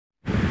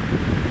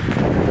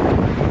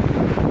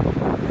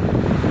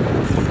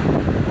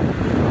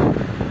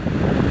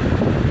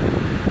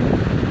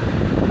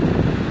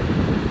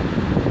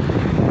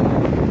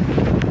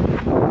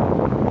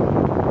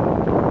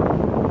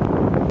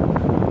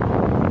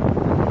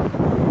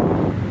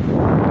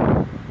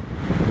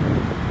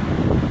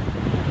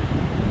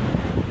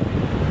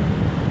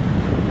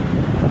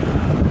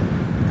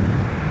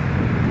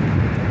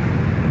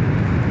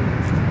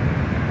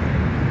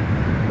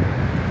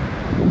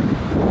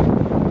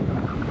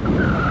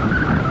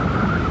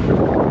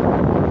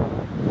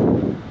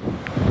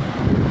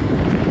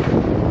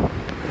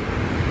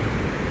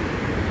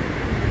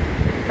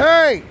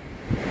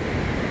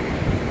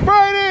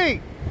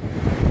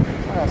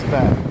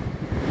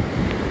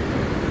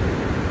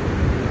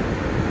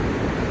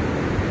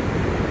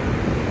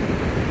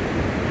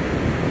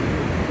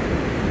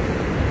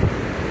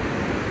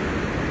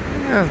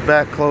Let's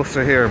back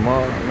closer here,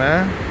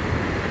 man.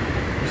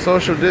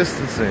 Social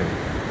distancing.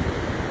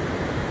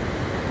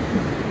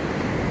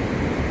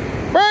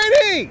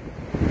 Brady!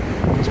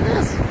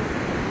 Just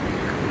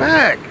come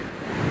back.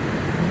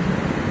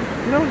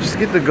 You don't just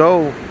get to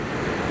go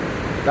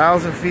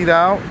 1,000 feet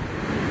out.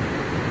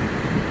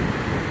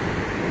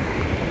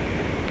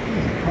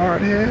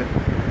 Hard head.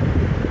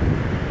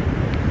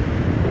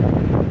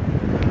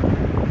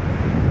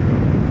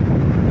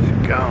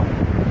 Go.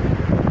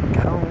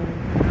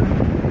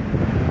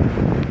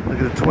 Look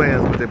at the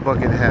twins with their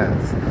bucket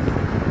hats.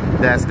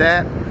 That's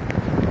that.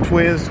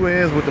 Twins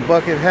with the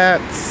bucket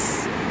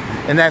hats.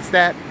 And that's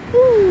that.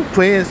 Woo.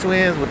 Twins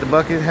with the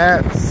bucket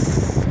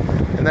hats.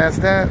 And that's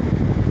that.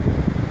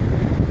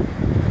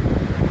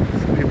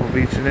 Some people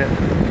beaching it.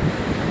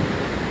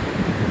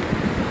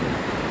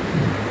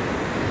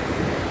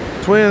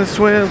 Twins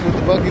with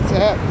the bucket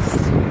hats.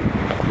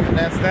 And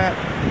that's that.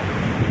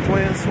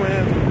 Twins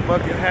with the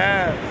bucket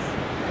hats.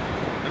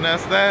 And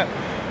that's that.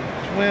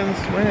 Twins.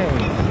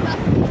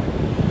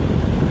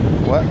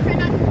 What?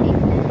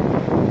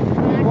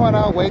 You're going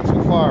out way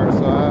too far,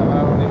 so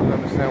I don't even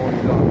understand what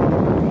you're doing.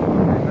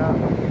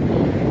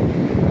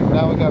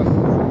 Now we gotta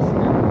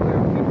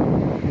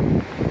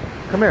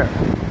come here.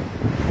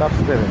 Stop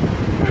spitting.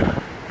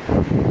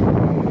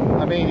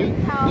 I mean,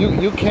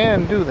 you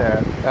can do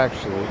that,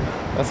 actually.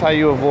 That's how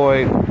you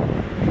avoid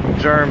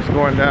germs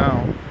going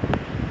down.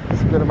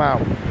 Spit them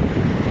out.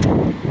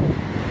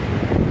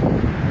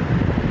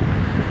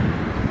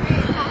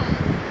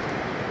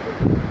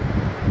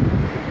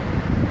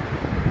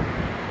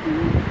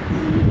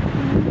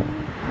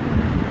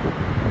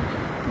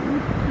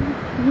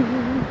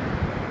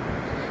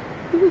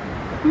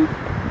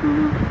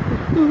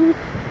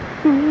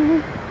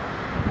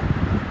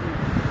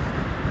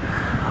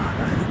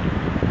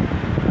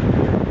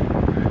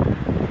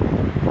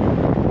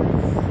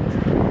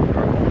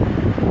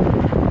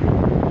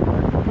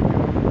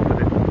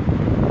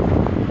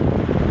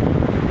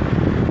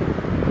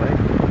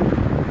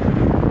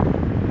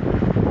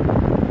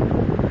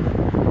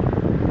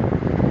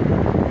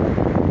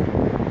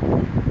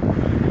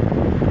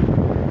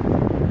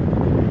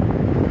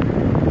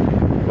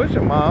 Where's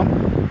your mom?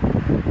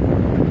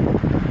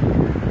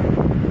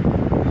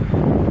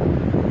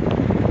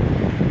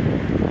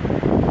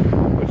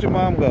 Where'd your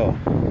mom go?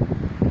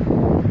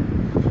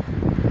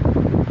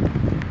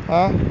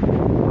 Huh?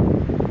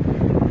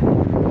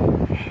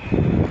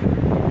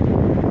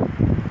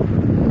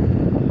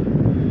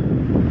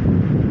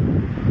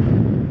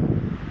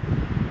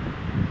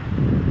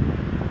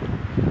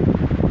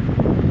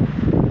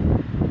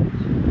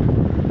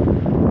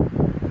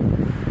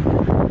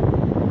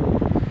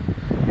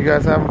 You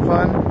guys having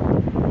fun?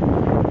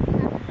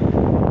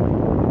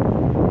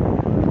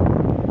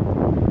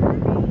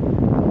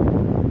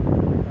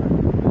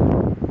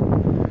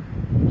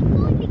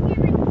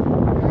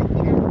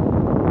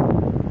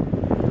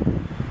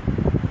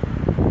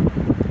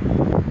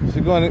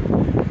 She's going to...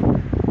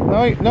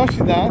 No, she's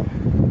not.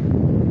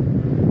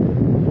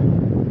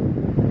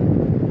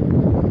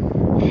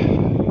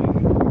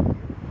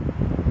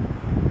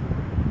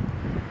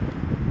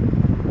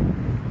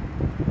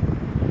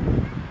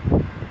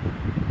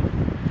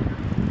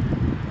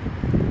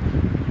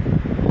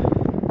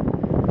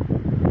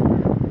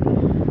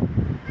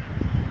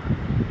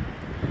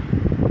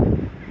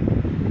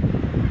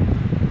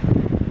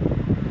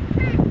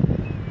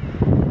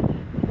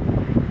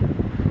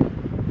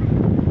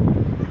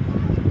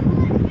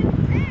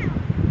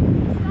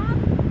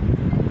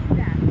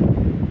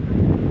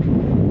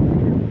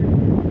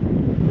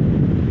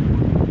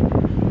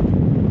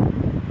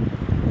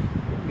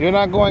 You're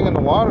not going in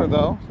the water,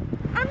 though.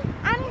 I'm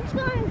just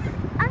going to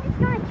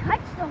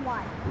touch the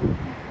water.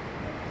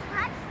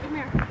 Touch the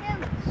water.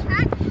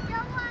 Touch the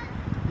water.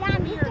 Yeah,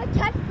 I'm just going to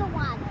touch the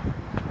water.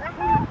 With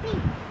my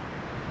feet.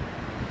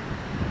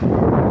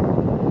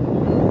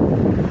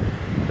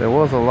 There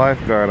was a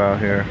lifeguard out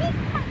here.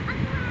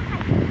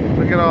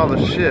 Look at all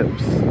the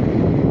ships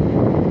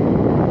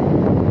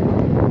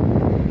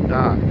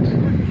docked.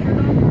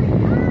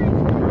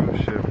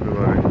 Cruise ship,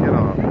 get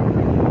off.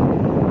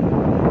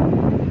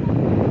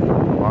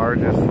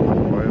 Largest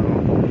oil.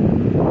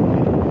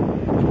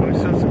 20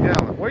 cents a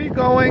gallon. Where are you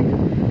going?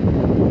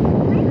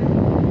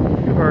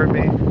 You heard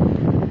me.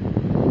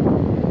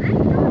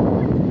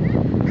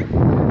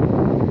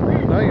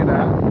 No, you're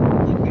not.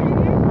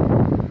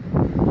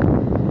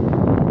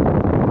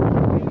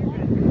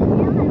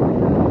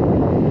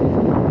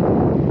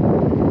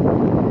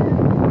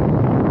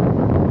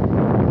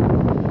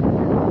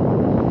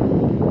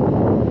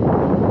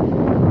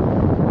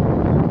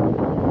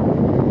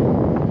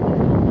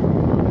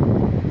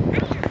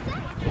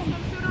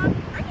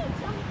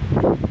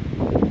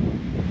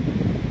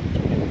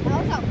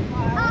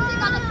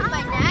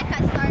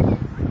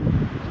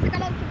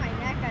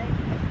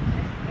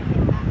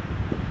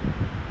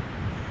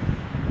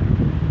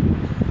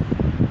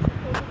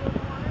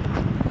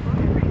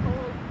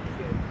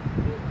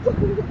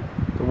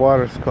 The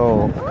water's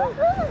cold.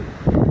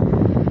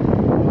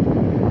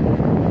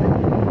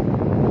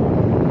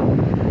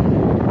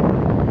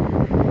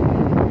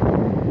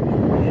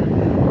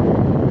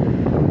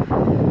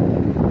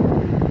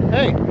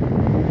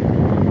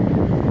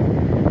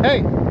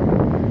 Hey,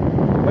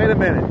 wait a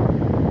minute.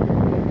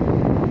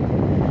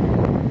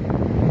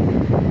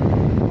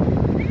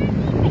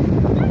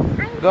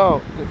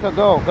 Go,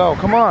 go,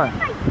 come on.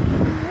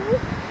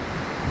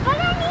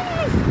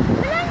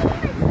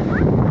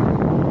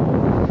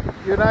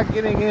 You're not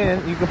getting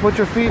in. You can put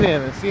your feet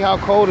in and see how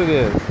cold it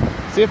is.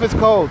 See if it's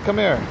cold. Come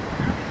here.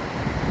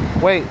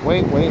 Wait. Now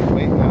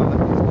let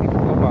these people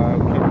go by.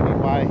 We can't be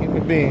by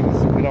human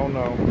beings. We don't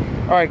know.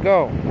 All right,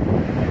 go.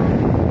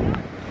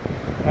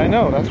 I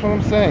know. That's what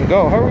I'm saying.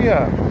 Go. Hurry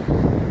up.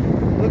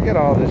 Look at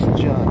all this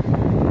junk.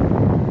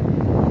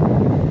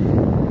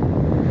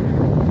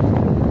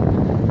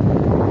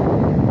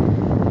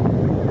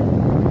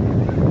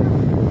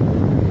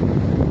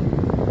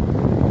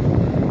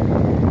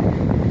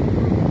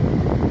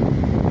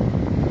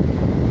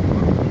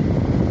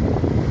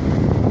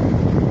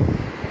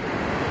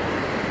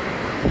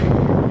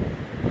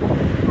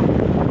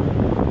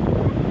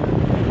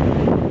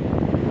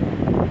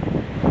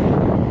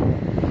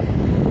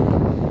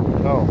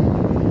 Go.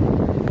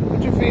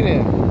 Put your feet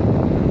in.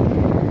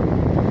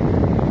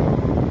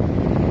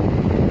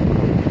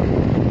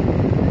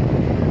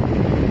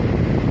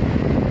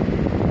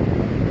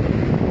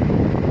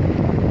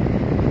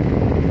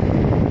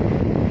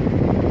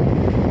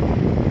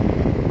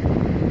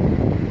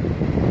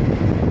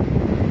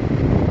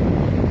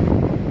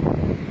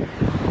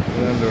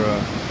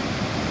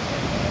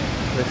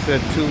 They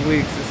said 2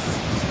 weeks. This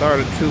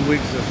started 2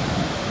 weeks of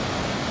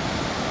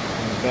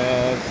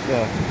bad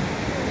stuff.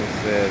 They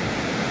said,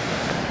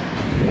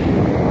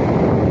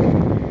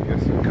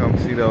 guess we'll come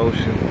see the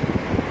ocean.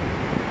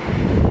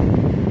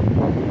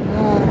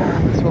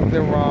 Let's hope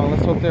they're wrong.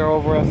 Let's hope they're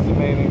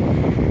overestimating.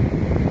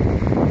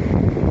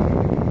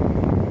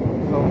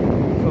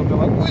 So they're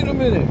like, wait a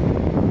minute.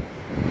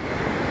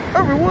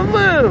 Everyone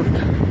lived.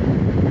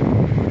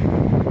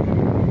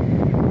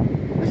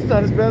 It's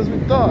not as bad as we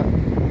thought.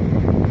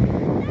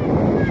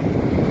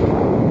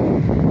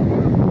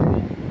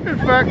 In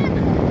fact,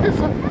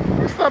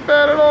 it's not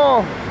bad at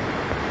all.